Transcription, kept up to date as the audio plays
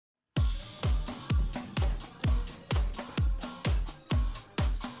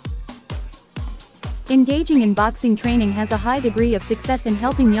Engaging in boxing training has a high degree of success in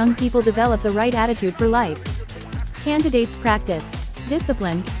helping young people develop the right attitude for life. Candidates practice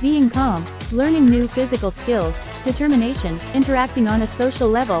discipline, being calm, learning new physical skills, determination, interacting on a social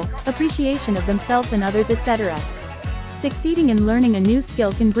level, appreciation of themselves and others, etc. Succeeding in learning a new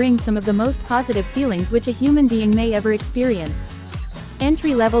skill can bring some of the most positive feelings which a human being may ever experience.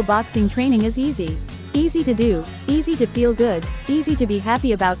 Entry-level boxing training is easy. Easy to do, easy to feel good, easy to be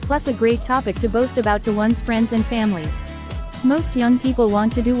happy about, plus a great topic to boast about to one's friends and family. Most young people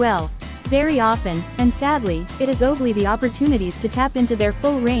want to do well. Very often, and sadly, it is only the opportunities to tap into their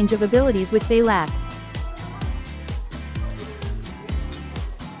full range of abilities which they lack.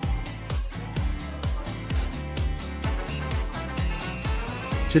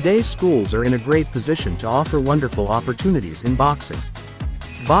 Today's schools are in a great position to offer wonderful opportunities in boxing.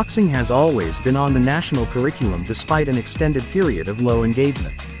 Boxing has always been on the national curriculum despite an extended period of low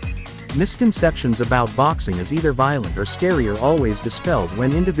engagement. Misconceptions about boxing as either violent or scary are always dispelled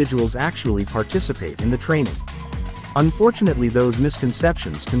when individuals actually participate in the training. Unfortunately, those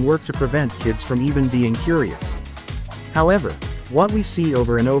misconceptions can work to prevent kids from even being curious. However, what we see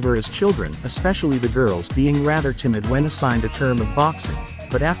over and over is children, especially the girls, being rather timid when assigned a term of boxing,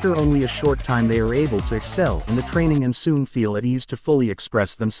 but after only a short time they are able to excel in the training and soon feel at ease to fully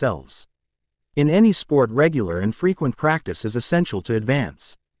express themselves. In any sport, regular and frequent practice is essential to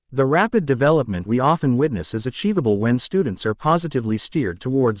advance. The rapid development we often witness is achievable when students are positively steered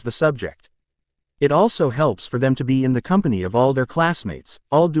towards the subject. It also helps for them to be in the company of all their classmates,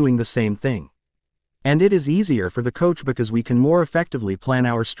 all doing the same thing. And it is easier for the coach because we can more effectively plan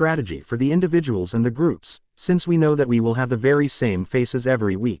our strategy for the individuals and the groups, since we know that we will have the very same faces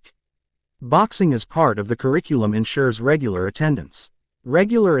every week. Boxing as part of the curriculum ensures regular attendance.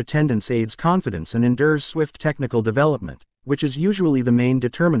 Regular attendance aids confidence and ensures swift technical development, which is usually the main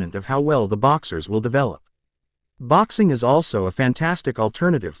determinant of how well the boxers will develop. Boxing is also a fantastic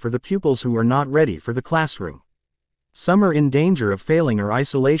alternative for the pupils who are not ready for the classroom. Some are in danger of failing or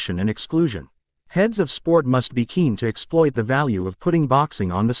isolation and exclusion. Heads of sport must be keen to exploit the value of putting boxing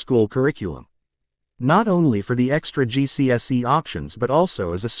on the school curriculum. Not only for the extra GCSE options but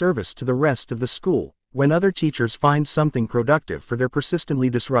also as a service to the rest of the school, when other teachers find something productive for their persistently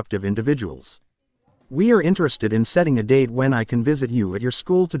disruptive individuals. We are interested in setting a date when I can visit you at your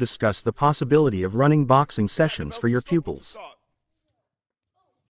school to discuss the possibility of running boxing sessions for your pupils.